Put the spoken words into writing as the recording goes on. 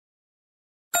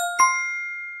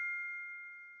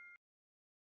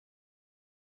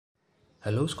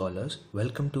Hello scholars,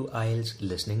 welcome to IELTS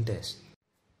Listening Test.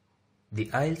 The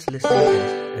IELTS Listening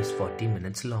Test is 40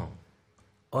 minutes long.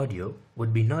 Audio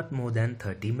would be not more than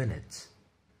 30 minutes.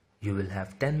 You will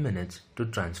have 10 minutes to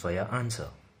transfer your answer.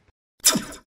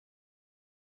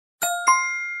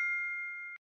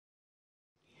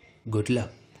 Good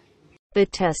luck. The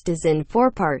test is in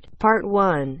 4 parts, Part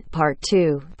 1, Part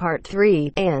 2, Part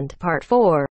 3, and Part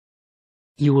 4.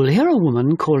 You will hear a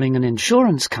woman calling an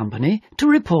insurance company to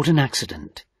report an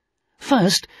accident.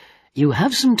 First, you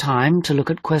have some time to look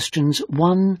at questions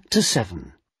 1 to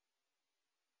 7.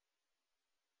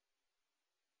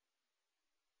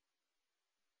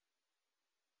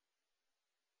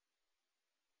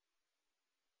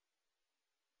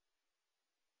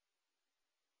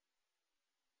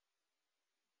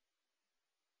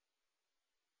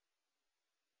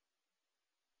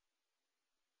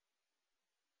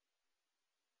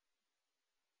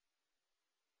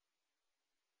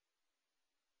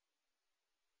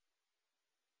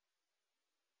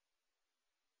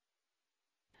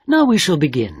 Now we shall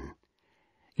begin.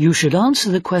 You should answer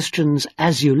the questions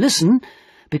as you listen,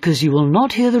 because you will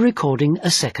not hear the recording a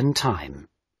second time.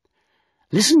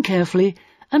 Listen carefully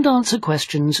and answer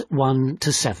questions 1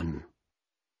 to 7.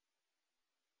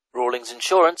 Rawlings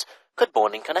Insurance. Good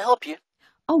morning, can I help you?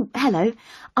 Oh, hello.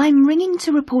 I'm ringing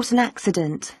to report an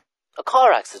accident. A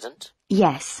car accident?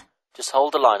 Yes. Just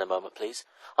hold the line a moment, please.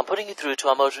 I'm putting you through to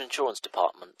our motor insurance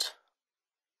department.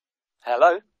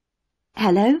 Hello?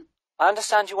 Hello? I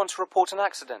understand you want to report an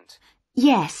accident.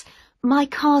 Yes. My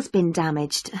car's been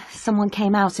damaged. Someone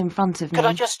came out in front of me. Could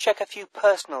I just check a few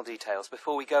personal details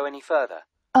before we go any further?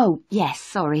 Oh, yes,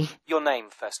 sorry. Your name,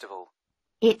 first of all.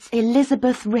 It's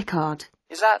Elizabeth Rickard.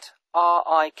 Is that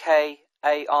R-I-K-A-R-D?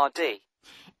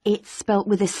 It's spelt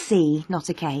with a C, not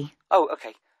a K. Oh,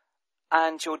 OK.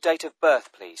 And your date of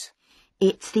birth, please.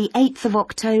 It's the 8th of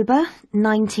October,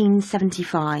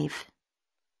 1975.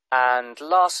 And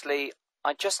lastly,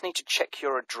 I just need to check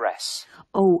your address.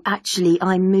 Oh, actually,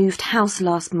 I moved house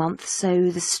last month,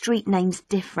 so the street name's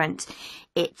different.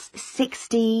 It's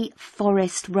 60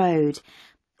 Forest Road.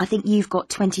 I think you've got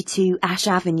 22 Ash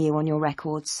Avenue on your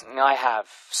records. I have,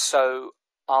 so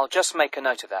I'll just make a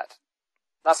note of that.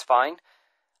 That's fine.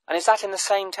 And is that in the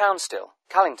same town still,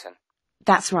 Callington?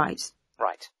 That's right.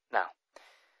 Right. Now,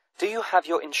 do you have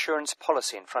your insurance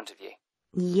policy in front of you?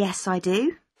 Yes, I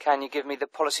do. Can you give me the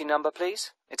policy number,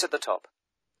 please? It's at the top.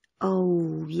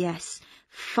 Oh, yes.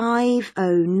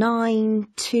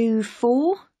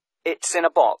 50924? It's in a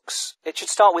box. It should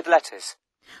start with letters.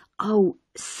 Oh,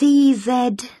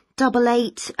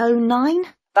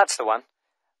 CZ8809? That's the one.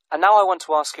 And now I want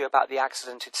to ask you about the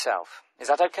accident itself. Is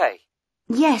that okay?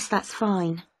 Yes, that's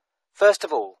fine. First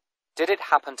of all, did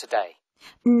it happen today?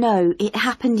 No, it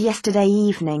happened yesterday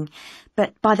evening,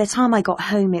 but by the time I got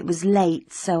home it was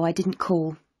late, so I didn't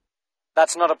call.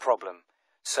 That's not a problem.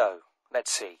 So,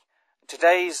 let's see.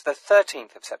 Today's the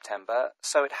 13th of September,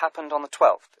 so it happened on the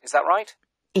 12th. Is that right?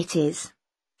 It is.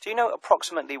 Do you know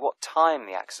approximately what time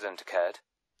the accident occurred?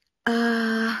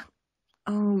 Oh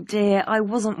dear, I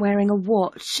wasn't wearing a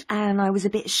watch and I was a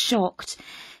bit shocked,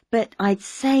 but I'd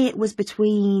say it was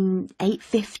between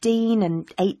 8:15 and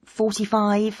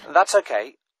 8:45. That's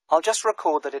okay. I'll just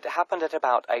record that it happened at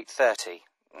about 8:30.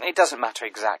 It doesn't matter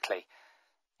exactly.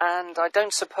 And I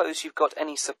don't suppose you've got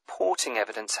any supporting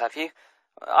evidence, have you?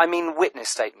 I mean witness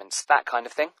statements, that kind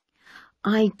of thing.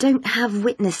 I don't have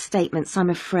witness statements,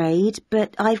 I'm afraid,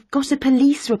 but I've got a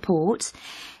police report.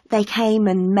 They came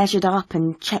and measured up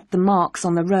and checked the marks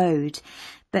on the road,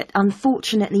 but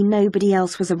unfortunately nobody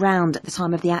else was around at the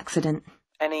time of the accident.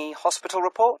 Any hospital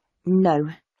report?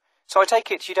 No. So I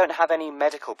take it you don't have any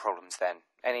medical problems then?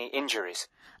 Any injuries?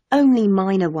 Only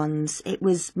minor ones. It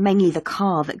was mainly the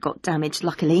car that got damaged,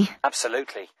 luckily.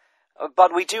 Absolutely.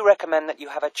 But we do recommend that you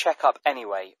have a checkup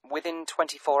anyway, within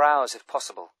 24 hours if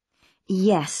possible.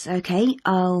 Yes, OK.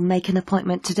 I'll make an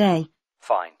appointment today.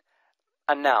 Fine.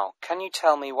 And now, can you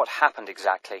tell me what happened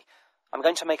exactly? I'm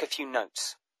going to make a few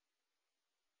notes.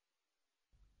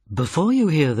 Before you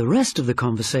hear the rest of the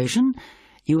conversation,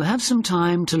 you have some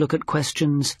time to look at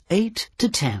questions 8 to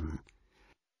 10.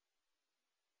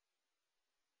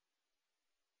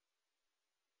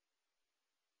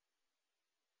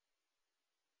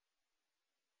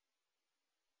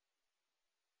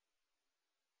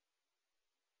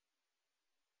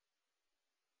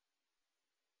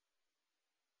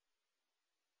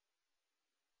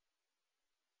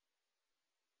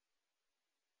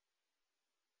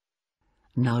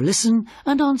 Now listen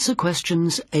and answer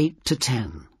questions 8 to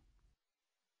 10.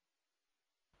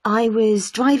 I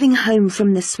was driving home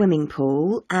from the swimming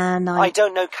pool and I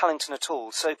don't know Callington at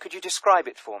all, so could you describe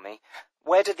it for me?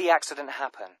 Where did the accident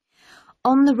happen?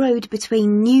 On the road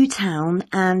between Newtown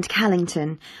and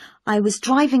Callington. I was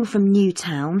driving from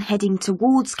Newtown, heading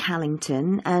towards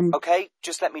Callington, and... OK,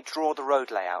 just let me draw the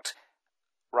road layout.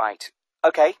 Right.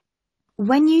 OK.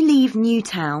 When you leave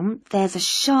Newtown, there's a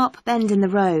sharp bend in the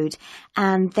road,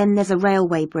 and then there's a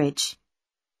railway bridge.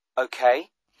 OK.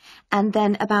 And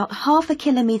then about half a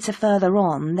kilometre further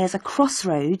on, there's a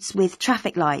crossroads with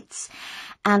traffic lights,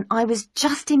 and I was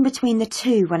just in between the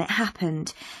two when it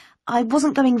happened. I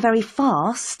wasn't going very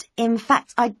fast. In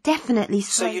fact, I definitely...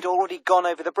 So you'd already gone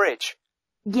over the bridge?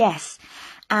 Yes,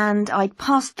 and I'd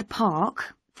passed the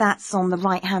park, that's on the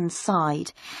right-hand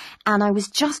side, and I was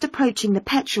just approaching the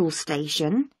petrol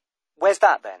station. Where's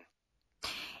that then?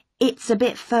 It's a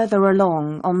bit further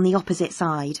along, on the opposite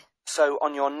side. So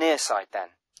on your near side then?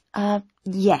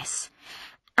 Yes.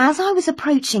 As I was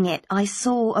approaching it, I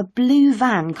saw a blue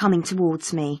van coming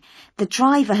towards me. The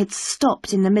driver had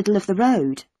stopped in the middle of the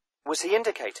road. Was he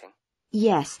indicating?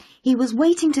 Yes, he was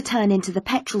waiting to turn into the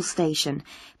petrol station,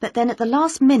 but then at the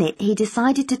last minute he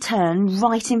decided to turn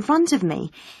right in front of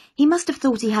me. He must have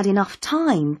thought he had enough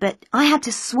time, but I had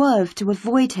to swerve to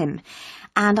avoid him,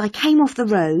 and I came off the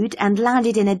road and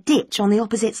landed in a ditch on the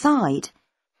opposite side.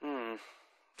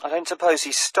 I don't suppose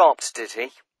he stopped, did he?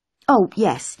 Oh,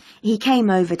 yes, he came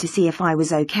over to see if I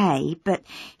was okay, but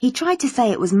he tried to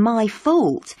say it was my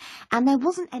fault, and there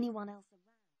wasn't anyone else around.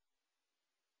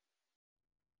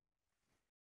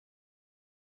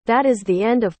 That is the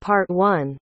end of part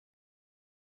 1.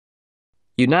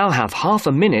 You now have half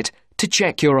a minute to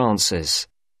check your answers.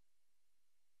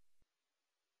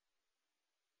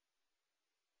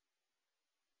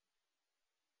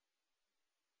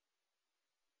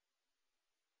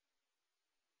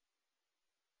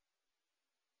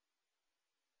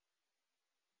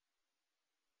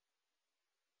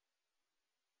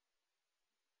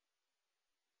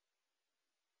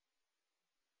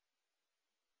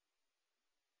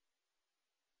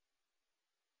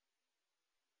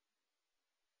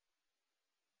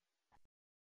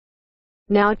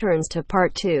 Now turns to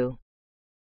part 2.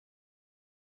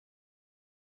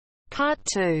 Part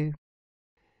 2.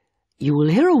 You will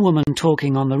hear a woman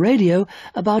talking on the radio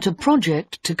about a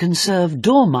project to conserve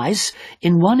dormice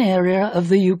in one area of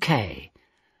the UK.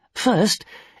 First,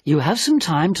 you have some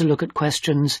time to look at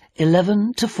questions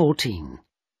 11 to 14.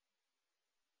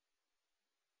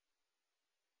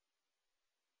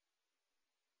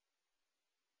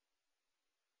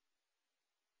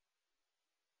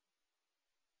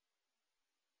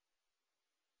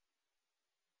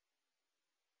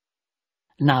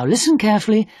 Now listen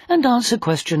carefully and answer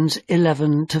questions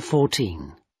 11 to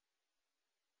 14.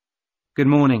 Good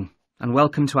morning, and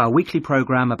welcome to our weekly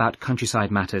programme about countryside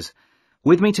matters.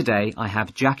 With me today I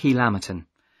have Jackie Lammerton.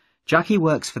 Jackie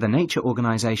works for the nature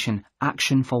organisation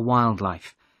Action for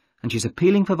Wildlife, and she's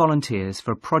appealing for volunteers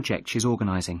for a project she's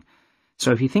organising.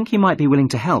 So if you think you might be willing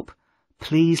to help,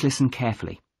 please listen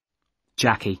carefully.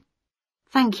 Jackie.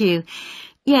 Thank you.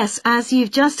 Yes, as you've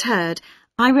just heard,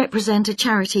 I represent a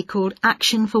charity called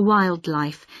Action for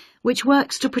Wildlife, which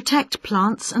works to protect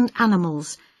plants and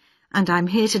animals. And I'm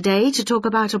here today to talk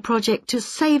about a project to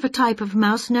save a type of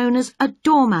mouse known as a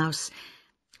dormouse.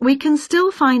 We can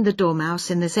still find the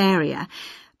dormouse in this area,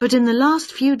 but in the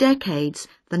last few decades,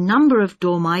 the number of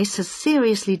dormice has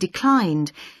seriously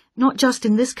declined, not just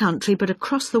in this country but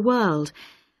across the world.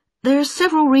 There are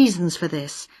several reasons for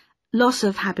this: loss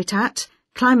of habitat,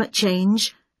 climate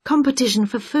change, competition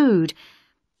for food.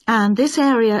 And this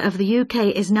area of the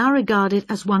UK is now regarded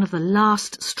as one of the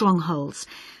last strongholds.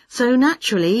 So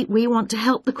naturally, we want to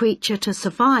help the creature to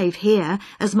survive here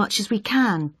as much as we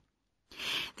can.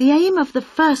 The aim of the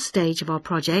first stage of our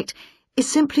project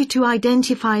is simply to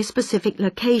identify specific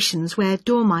locations where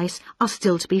dormice are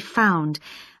still to be found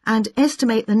and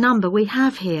estimate the number we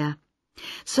have here.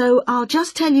 So I'll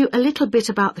just tell you a little bit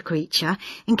about the creature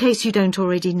in case you don't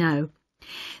already know.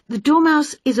 The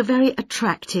dormouse is a very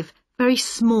attractive, very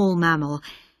small mammal.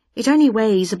 It only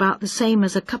weighs about the same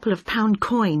as a couple of pound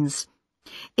coins.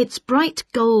 It's bright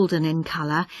golden in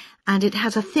colour, and it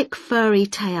has a thick furry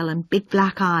tail and big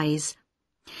black eyes.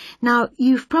 Now,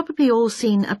 you've probably all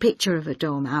seen a picture of a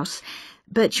dormouse,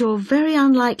 but you're very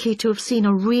unlikely to have seen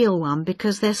a real one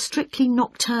because they're strictly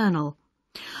nocturnal.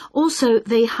 Also,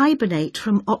 they hibernate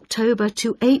from October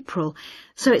to April,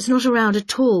 so it's not around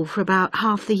at all for about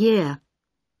half the year.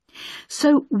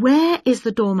 So where is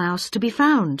the dormouse to be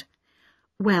found?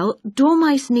 Well,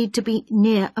 dormice need to be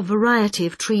near a variety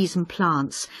of trees and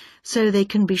plants, so they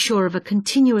can be sure of a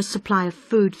continuous supply of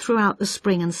food throughout the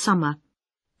spring and summer.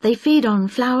 They feed on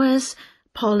flowers,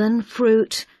 pollen,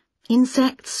 fruit,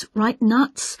 insects, ripe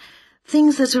nuts,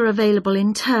 things that are available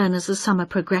in turn as the summer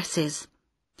progresses.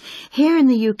 Here in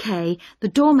the UK, the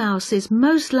dormouse is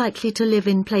most likely to live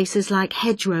in places like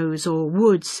hedgerows or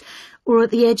woods, or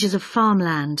at the edges of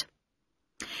farmland.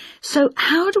 So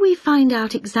how do we find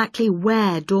out exactly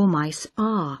where dormice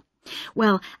are?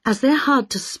 Well, as they're hard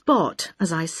to spot,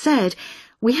 as I said,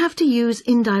 we have to use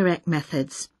indirect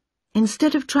methods.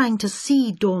 Instead of trying to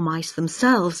see dormice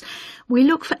themselves, we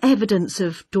look for evidence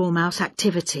of dormouse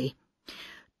activity.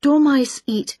 Dormice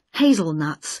eat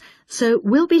hazelnuts, so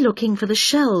we'll be looking for the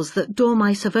shells that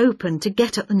dormice have opened to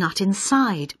get at the nut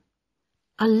inside.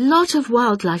 A lot of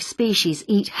wildlife species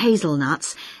eat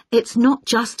hazelnuts. It's not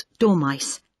just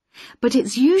dormice. But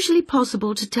it's usually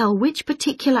possible to tell which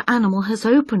particular animal has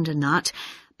opened a nut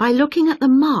by looking at the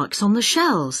marks on the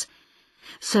shells.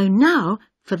 So now,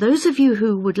 for those of you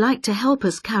who would like to help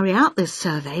us carry out this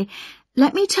survey,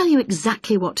 let me tell you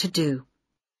exactly what to do.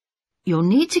 You'll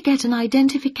need to get an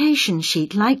identification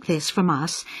sheet like this from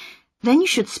us. Then you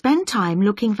should spend time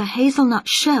looking for hazelnut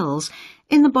shells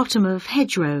in the bottom of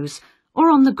hedgerows or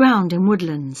on the ground in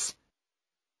woodlands.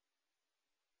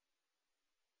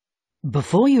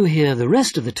 Before you hear the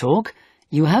rest of the talk,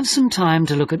 you have some time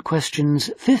to look at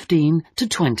questions 15 to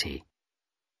 20.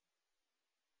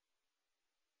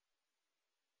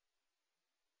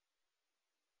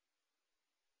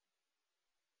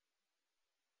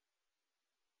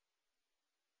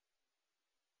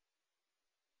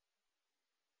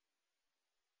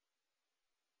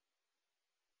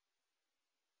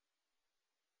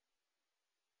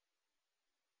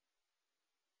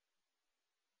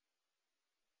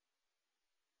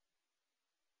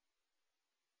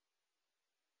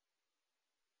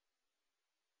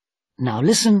 Now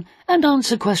listen and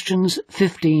answer questions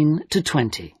 15 to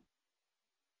 20.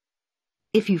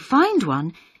 If you find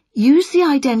one, use the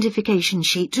identification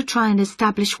sheet to try and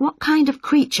establish what kind of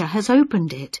creature has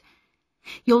opened it.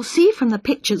 You'll see from the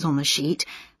pictures on the sheet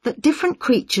that different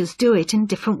creatures do it in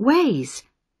different ways.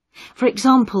 For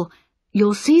example,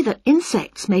 you'll see that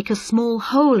insects make a small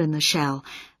hole in the shell,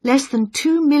 less than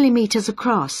 2 millimeters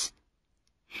across.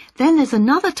 Then there's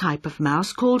another type of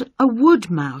mouse called a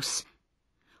wood mouse.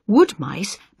 Wood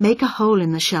mice make a hole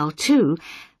in the shell too,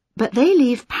 but they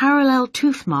leave parallel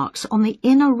tooth marks on the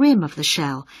inner rim of the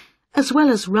shell, as well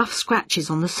as rough scratches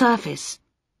on the surface.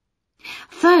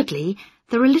 Thirdly,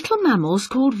 there are little mammals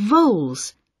called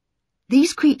voles.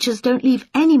 These creatures don't leave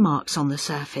any marks on the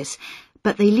surface,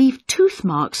 but they leave tooth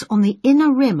marks on the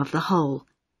inner rim of the hole.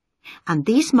 And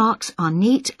these marks are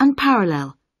neat and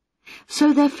parallel,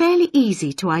 so they're fairly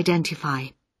easy to identify.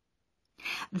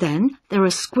 Then there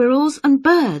are squirrels and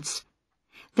birds.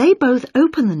 They both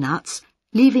open the nuts,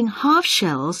 leaving half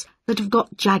shells that have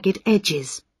got jagged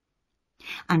edges.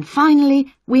 And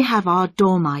finally, we have our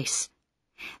dormice.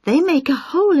 They make a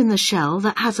hole in the shell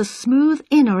that has a smooth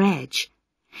inner edge,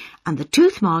 and the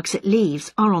tooth marks it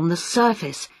leaves are on the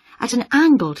surface, at an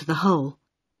angle to the hole.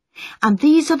 And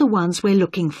these are the ones we're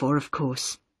looking for, of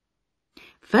course.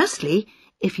 Firstly,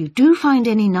 if you do find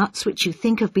any nuts which you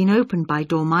think have been opened by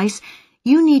dormice,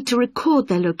 you need to record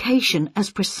their location as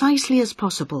precisely as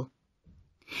possible.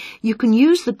 You can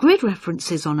use the grid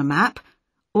references on a map,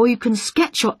 or you can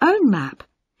sketch your own map,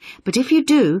 but if you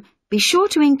do, be sure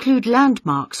to include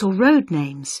landmarks or road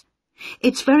names.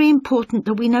 It's very important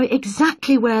that we know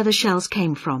exactly where the shells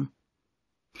came from.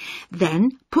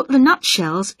 Then put the nut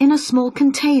shells in a small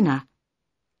container.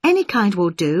 Any kind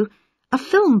will do, a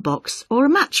film box or a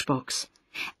matchbox,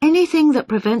 anything that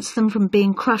prevents them from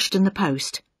being crushed in the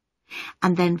post.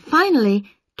 And then finally,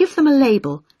 give them a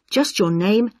label, just your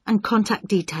name and contact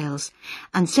details,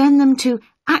 and send them to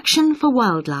Action for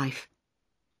Wildlife.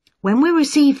 When we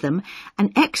receive them,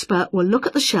 an expert will look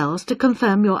at the shells to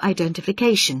confirm your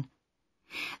identification.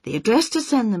 The address to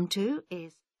send them to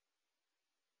is...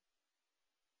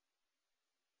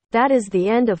 That is the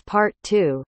end of part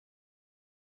 2.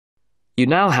 You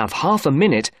now have half a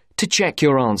minute to check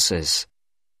your answers.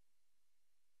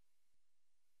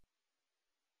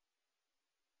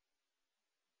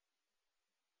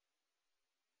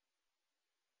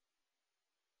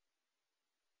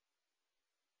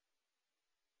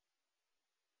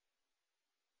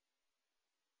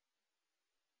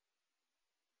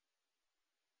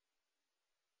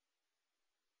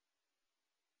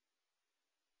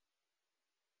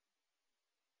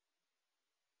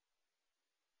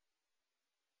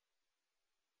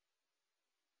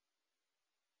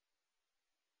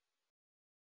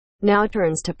 Now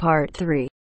turns to part 3.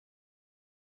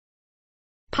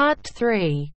 Part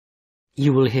 3.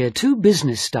 You will hear two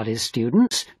business studies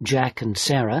students, Jack and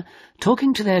Sarah,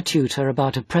 talking to their tutor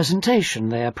about a presentation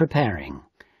they are preparing.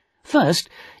 First,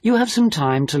 you have some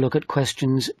time to look at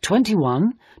questions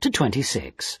 21 to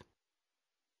 26.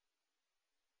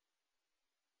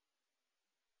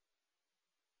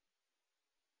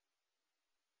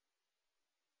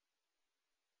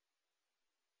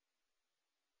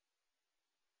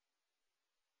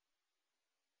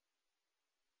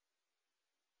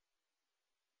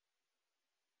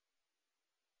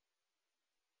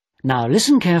 Now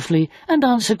listen carefully and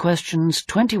answer questions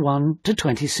 21 to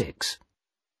 26.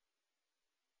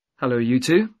 Hello, you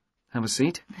two. Have a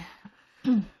seat.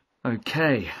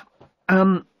 Okay.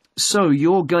 So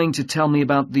you're going to tell me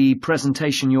about the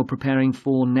presentation you're preparing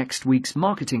for next week's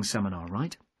marketing seminar,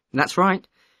 right? That's right.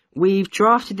 We've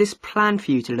drafted this plan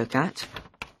for you to look at.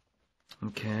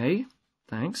 Okay,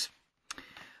 thanks.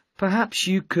 Perhaps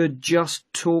you could just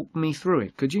talk me through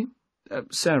it, could you?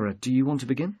 Sarah, do you want to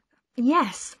begin?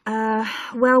 Yes.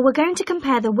 Well, we're going to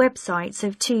compare the websites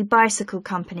of two bicycle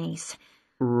companies.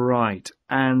 Right,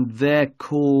 and they're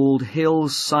called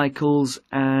Hills Cycles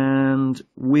and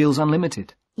Wheels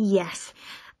Unlimited. Yes.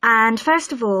 And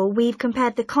first of all, we've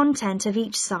compared the content of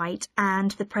each site and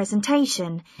the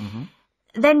presentation.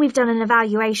 Then we've done an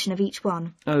evaluation of each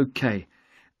one. Okay.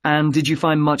 And did you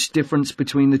find much difference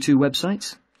between the two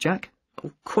websites, Jack?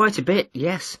 Quite a bit,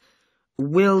 yes.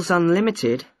 Wheels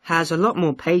Unlimited has a lot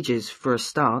more pages for a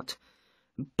start.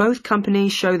 Both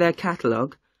companies show their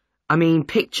catalogue. I mean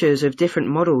pictures of different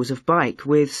models of bike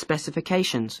with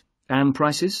specifications. And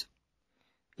prices?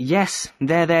 Yes,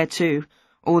 they're there too,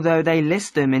 although they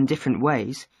list them in different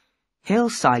ways. Hill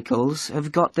Cycles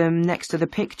have got them next to the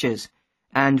pictures,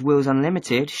 and Wheels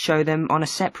Unlimited show them on a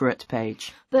separate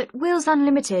page. But Wheels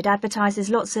Unlimited advertises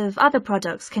lots of other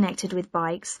products connected with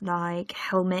bikes, like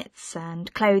helmets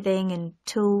and clothing and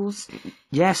tools.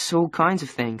 Yes, all kinds of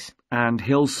things. And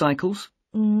Hills Cycles?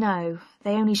 No,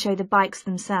 they only show the bikes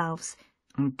themselves.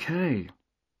 Okay.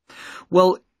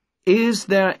 Well, is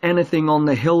there anything on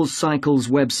the Hills Cycles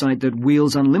website that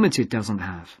Wheels Unlimited doesn't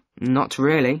have? Not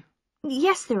really.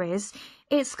 Yes, there is.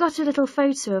 It's got a little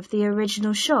photo of the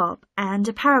original shop and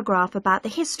a paragraph about the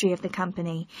history of the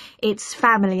company. It's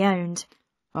family-owned.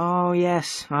 Oh,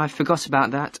 yes, I forgot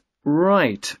about that.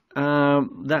 Right.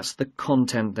 That's the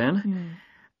content then.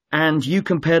 And you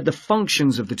compared the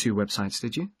functions of the two websites,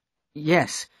 did you?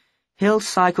 Yes. Hill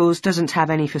Cycles doesn't have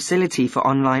any facility for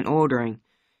online ordering.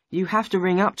 You have to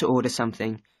ring up to order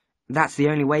something. That's the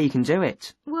only way you can do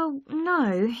it. Well,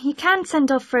 no. You can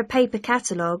send off for a paper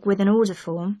catalogue with an order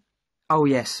form. Oh,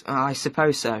 yes, I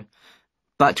suppose so.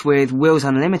 But with Wheels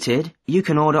Unlimited, you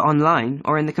can order online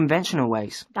or in the conventional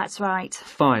ways. That's right.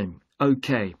 Fine.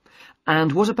 Okay.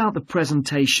 And what about the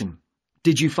presentation?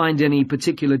 Did you find any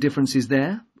particular differences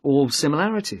there, or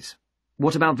similarities?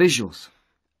 What about visuals?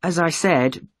 As I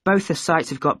said, both the sites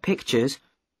have got pictures,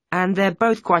 and they're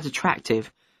both quite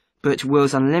attractive, but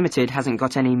Wheels Unlimited hasn't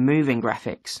got any moving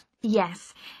graphics.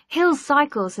 Yes. Hills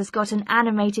Cycles has got an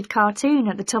animated cartoon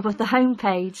at the top of the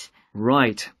homepage.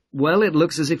 Right. Well, it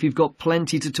looks as if you've got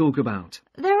plenty to talk about.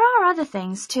 There are other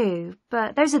things too,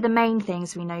 but those are the main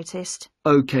things we noticed.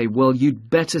 Okay, well, you'd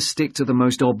better stick to the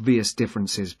most obvious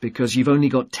differences, because you've only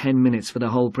got 10 minutes for the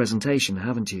whole presentation,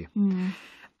 haven't you?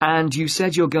 And you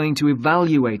said you're going to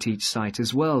evaluate each site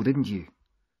as well, didn't you?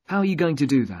 How are you going to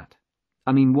do that?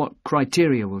 I mean, what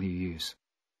criteria will you use?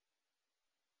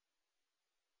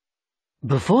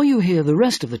 Before you hear the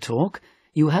rest of the talk,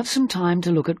 you have some time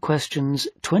to look at questions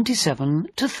 27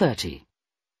 to 30.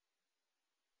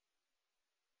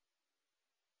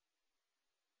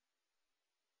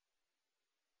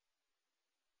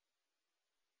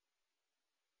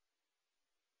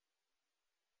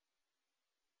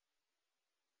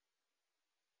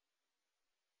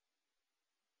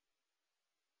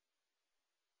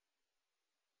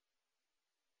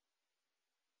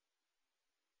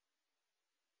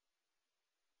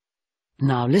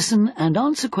 Now listen and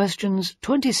answer questions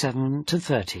 27 to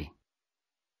 30.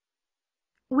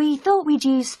 We thought we'd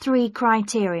use 3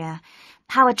 criteria: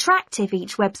 how attractive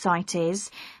each website is,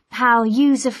 how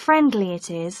user-friendly it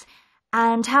is,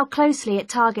 and how closely it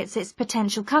targets its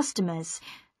potential customers.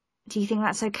 Do you think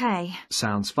that's okay?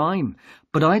 Sounds fine,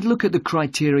 but I'd look at the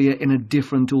criteria in a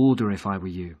different order if I were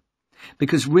you.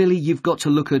 Because really you've got to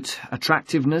look at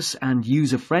attractiveness and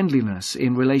user-friendliness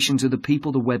in relation to the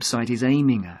people the website is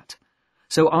aiming at.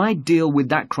 So I'd deal with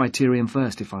that criterion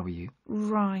first if I were you.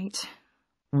 Right.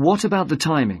 What about the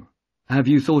timing? Have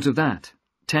you thought of that?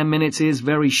 10 minutes is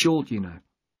very short, you know.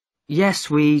 Yes,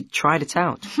 we tried it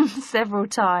out. Several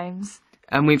times.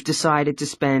 And we've decided to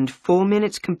spend 4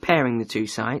 minutes comparing the two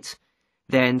sites,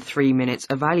 then 3 minutes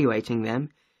evaluating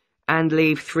them, and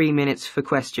leave 3 minutes for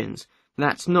questions.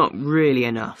 That's not really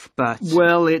enough, but...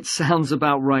 Well, it sounds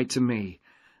about right to me.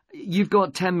 You've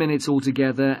got 10 minutes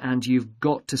altogether, and you've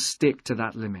got to stick to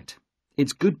that limit.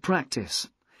 It's good practice.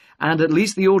 And at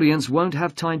least the audience won't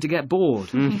have time to get bored.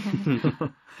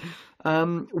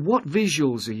 What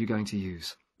visuals are you going to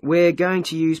use? We're going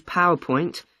to use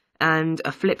PowerPoint and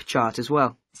a flip chart as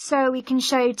well. So we can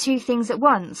show two things at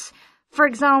once. For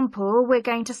example, we're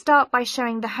going to start by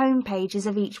showing the home pages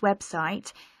of each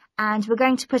website, and we're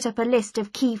going to put up a list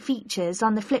of key features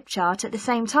on the flip chart at the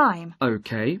same time.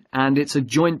 OK, and it's a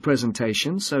joint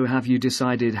presentation, so have you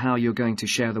decided how you're going to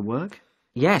share the work?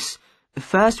 Yes.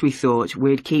 First we thought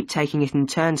we'd keep taking it in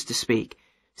turns to speak.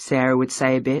 Sarah would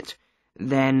say a bit,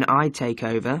 then I'd take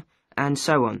over, and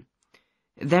so on.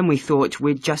 Then we thought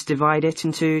we'd just divide it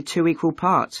into 2 equal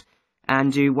parts,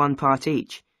 and do 1 part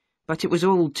each. But it was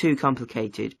all too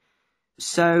complicated.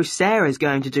 So Sarah's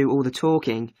going to do all the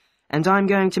talking, and I'm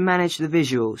going to manage the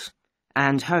visuals,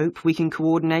 and hope we can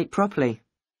coordinate properly.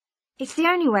 It's the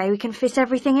only way we can fit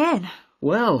everything in.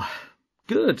 Well,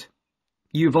 good.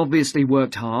 You've obviously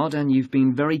worked hard, and you've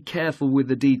been very careful with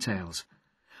the details.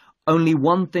 Only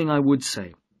one thing I would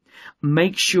say.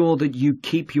 Make sure that you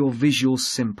keep your visuals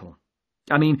simple.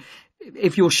 I mean,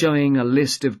 if you're showing a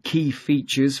list of key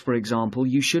features, for example,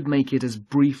 you should make it as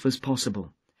brief as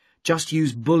possible. Just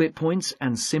use bullet points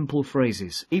and simple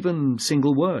phrases, even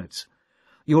single words.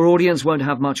 Your audience won't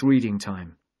have much reading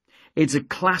time. It's a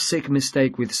classic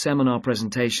mistake with seminar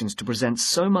presentations to present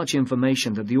so much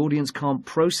information that the audience can't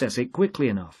process it quickly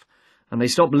enough, and they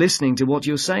stop listening to what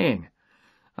you're saying.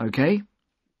 OK?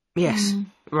 Yes.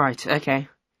 Right, OK.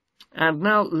 And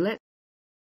now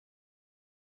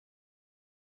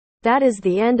That is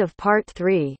the end of part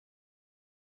 3.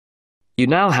 You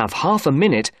now have half a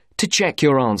minute to check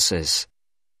your answers.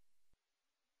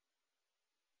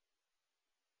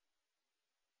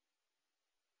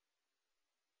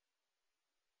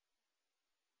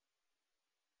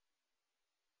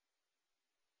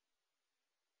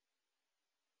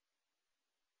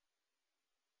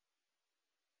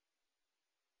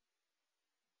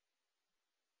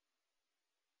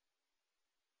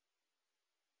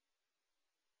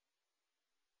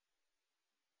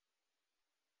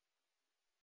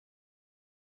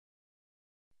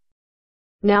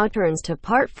 Now turns to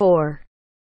part 4.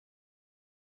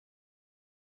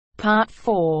 Part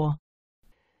 4.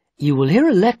 You will hear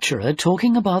a lecturer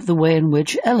talking about the way in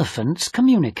which elephants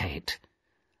communicate.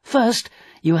 First,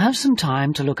 you have some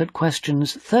time to look at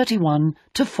questions 31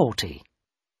 to 40.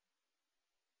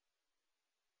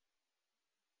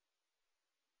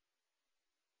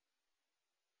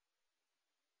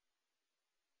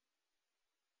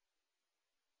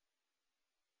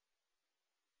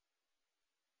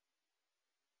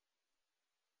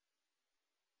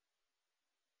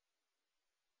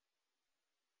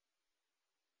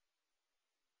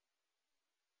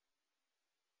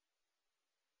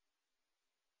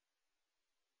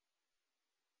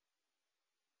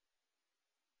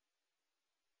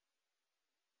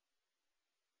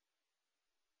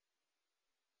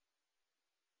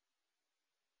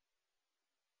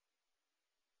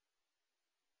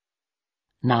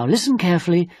 Now listen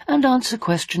carefully and answer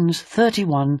questions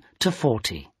 31 to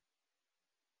 40.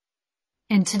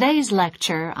 In today's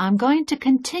lecture, I'm going to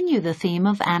continue the theme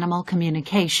of animal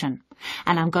communication,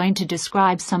 and I'm going to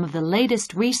describe some of the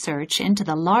latest research into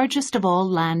the largest of all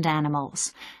land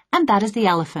animals, and that is the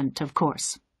elephant, of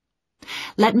course.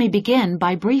 Let me begin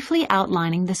by briefly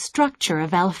outlining the structure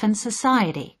of elephant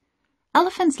society.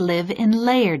 Elephants live in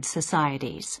layered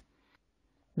societies.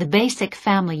 The basic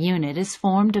family unit is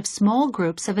formed of small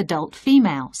groups of adult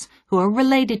females who are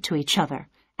related to each other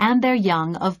and their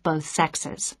young of both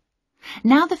sexes.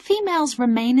 Now the females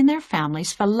remain in their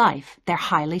families for life. They're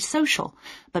highly social,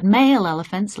 but male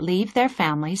elephants leave their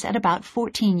families at about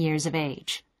 14 years of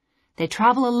age. They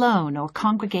travel alone or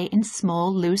congregate in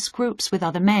small, loose groups with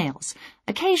other males,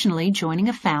 occasionally joining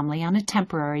a family on a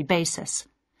temporary basis.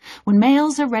 When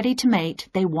males are ready to mate,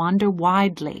 they wander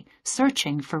widely,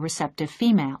 searching for receptive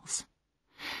females.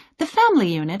 The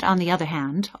family unit, on the other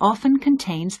hand, often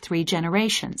contains 3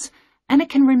 generations, and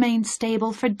it can remain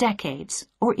stable for decades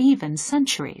or even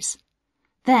centuries.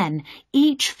 Then,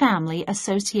 each family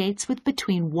associates with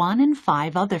between 1 and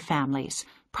 5 other families,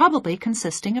 probably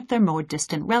consisting of their more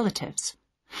distant relatives.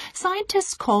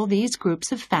 Scientists call these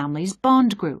groups of families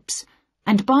bond groups,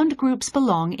 and bond groups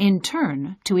belong in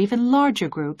turn to even larger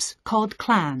groups called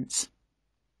clans.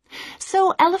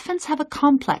 So elephants have a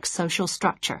complex social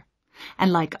structure,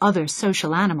 and like other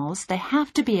social animals, they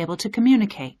have to be able to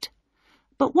communicate.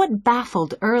 But what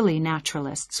baffled early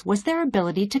naturalists was their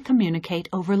ability to communicate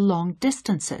over long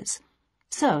distances.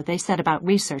 So they set about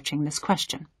researching this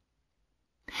question.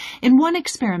 In one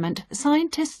experiment,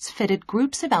 scientists fitted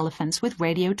groups of elephants with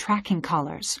radio tracking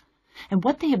collars, and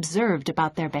what they observed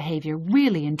about their behavior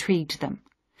really intrigued them,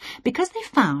 because they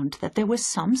found that there was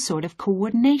some sort of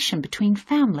coordination between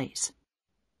families.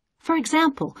 For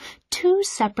example, two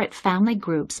separate family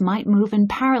groups might move in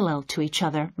parallel to each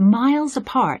other, miles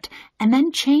apart, and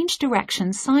then change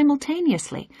directions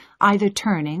simultaneously, either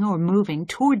turning or moving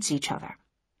towards each other.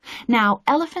 Now,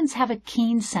 elephants have a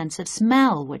keen sense of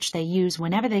smell, which they use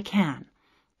whenever they can.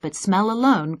 But smell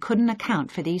alone couldn't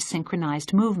account for these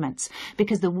synchronized movements,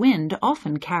 because the wind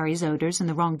often carries odors in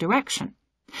the wrong direction.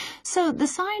 So the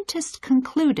scientists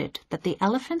concluded that the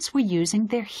elephants were using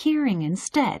their hearing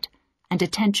instead, and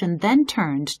attention then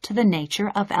turned to the nature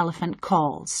of elephant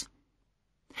calls.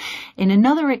 In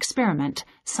another experiment,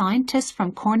 scientists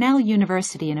from Cornell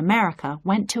University in America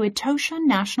went to Etosha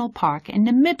National Park in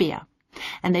Namibia,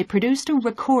 and they produced a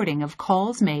recording of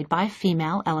calls made by a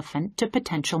female elephant to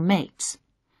potential mates.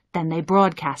 Then they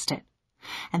broadcast it,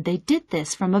 and they did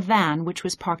this from a van which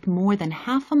was parked more than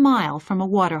half a mile from a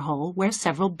waterhole where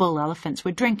several bull elephants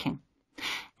were drinking.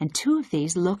 And two of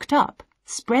these looked up,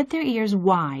 spread their ears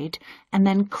wide, and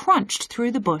then crunched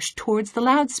through the bush towards the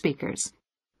loudspeakers.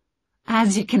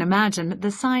 As you can imagine,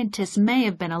 the scientists may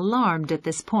have been alarmed at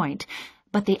this point,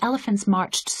 but the elephants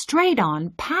marched straight on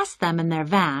past them in their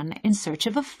van in search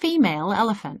of a female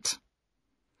elephant.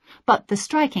 But the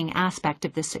striking aspect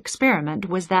of this experiment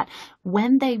was that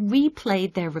when they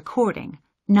replayed their recording,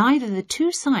 neither the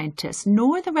two scientists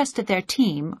nor the rest of their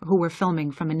team, who were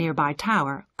filming from a nearby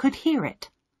tower, could hear it.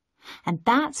 And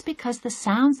that's because the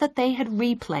sounds that they had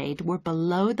replayed were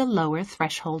below the lower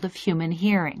threshold of human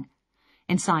hearing.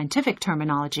 In scientific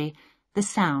terminology, the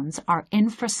sounds are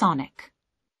infrasonic.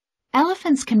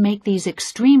 Elephants can make these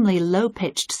extremely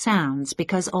low-pitched sounds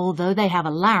because although they have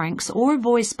a larynx or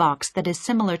voice box that is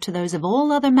similar to those of all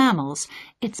other mammals,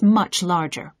 it's much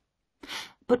larger.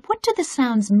 But what do the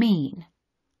sounds mean?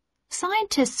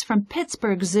 Scientists from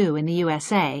Pittsburgh Zoo in the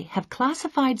USA have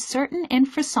classified certain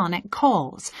infrasonic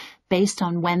calls based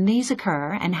on when these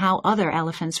occur and how other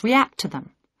elephants react to them.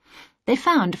 They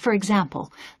found, for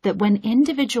example, that when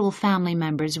individual family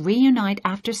members reunite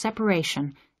after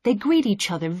separation, they greet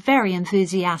each other very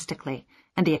enthusiastically,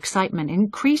 and the excitement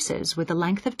increases with the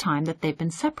length of time that they've been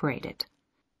separated.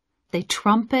 They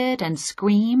trumpet and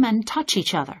scream and touch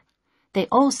each other. They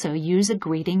also use a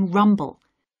greeting rumble.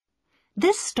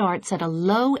 This starts at a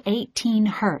low 18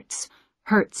 hertz.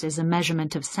 Hertz is a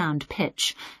measurement of sound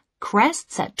pitch.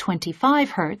 Crests at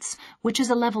 25 hertz, which is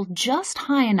a level just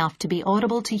high enough to be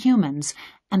audible to humans,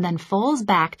 and then falls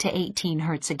back to 18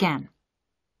 hertz again.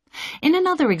 In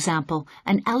another example,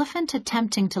 an elephant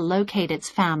attempting to locate its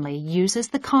family uses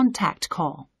the contact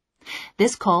call.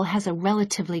 This call has a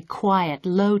relatively quiet,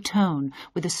 low tone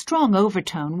with a strong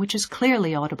overtone which is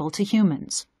clearly audible to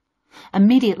humans.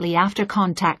 Immediately after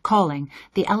contact calling,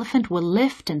 the elephant will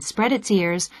lift and spread its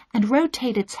ears and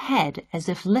rotate its head as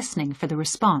if listening for the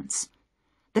response.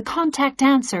 The contact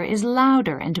answer is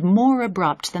louder and more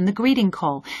abrupt than the greeting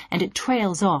call, and it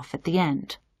trails off at the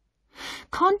end.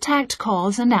 Contact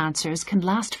calls and answers can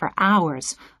last for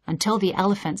hours until the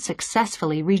elephant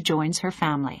successfully rejoins her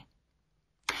family.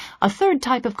 A third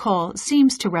type of call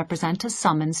seems to represent a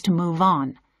summons to move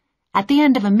on. At the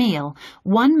end of a meal,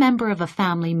 one member of a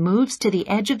family moves to the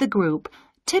edge of the group,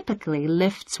 typically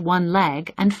lifts one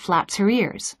leg and flaps her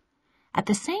ears. At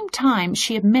the same time,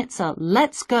 she emits a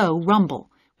 "let's go" rumble,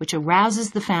 which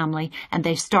arouses the family and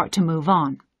they start to move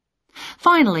on.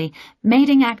 Finally,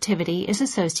 mating activity is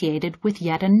associated with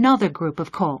yet another group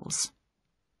of calls.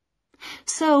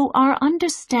 So, our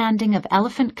understanding of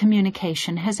elephant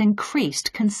communication has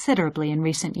increased considerably in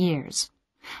recent years.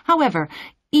 However,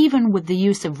 even with the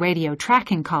use of radio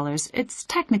tracking collars, it's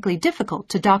technically difficult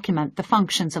to document the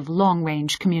functions of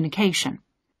long-range communication.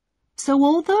 So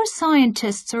although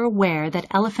scientists are aware that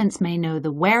elephants may know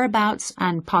the whereabouts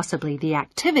and possibly the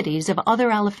activities of other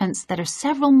elephants that are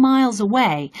several miles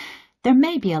away, there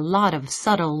may be a lot of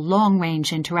subtle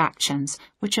long-range interactions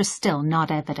which are still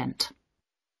not evident.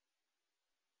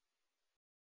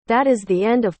 That is the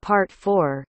end of part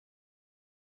 4.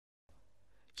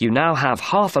 You now have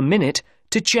half a minute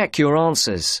to check your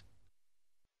answers.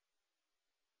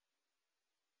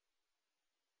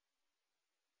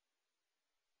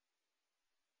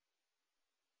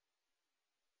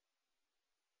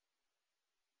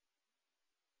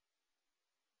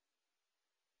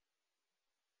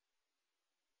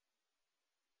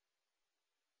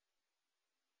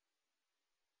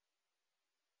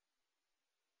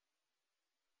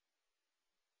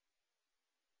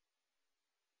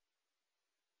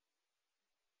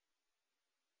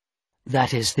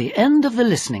 That is the end of the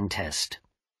listening test.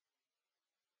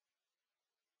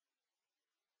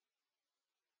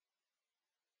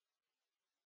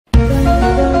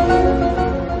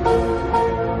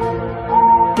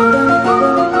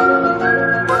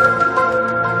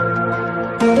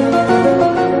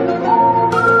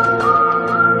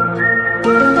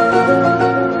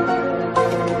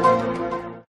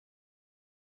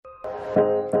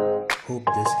 Hope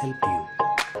this helped you.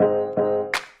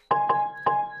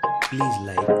 Please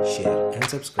like, share and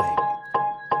subscribe.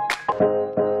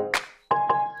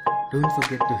 Don't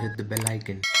forget to hit the bell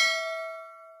icon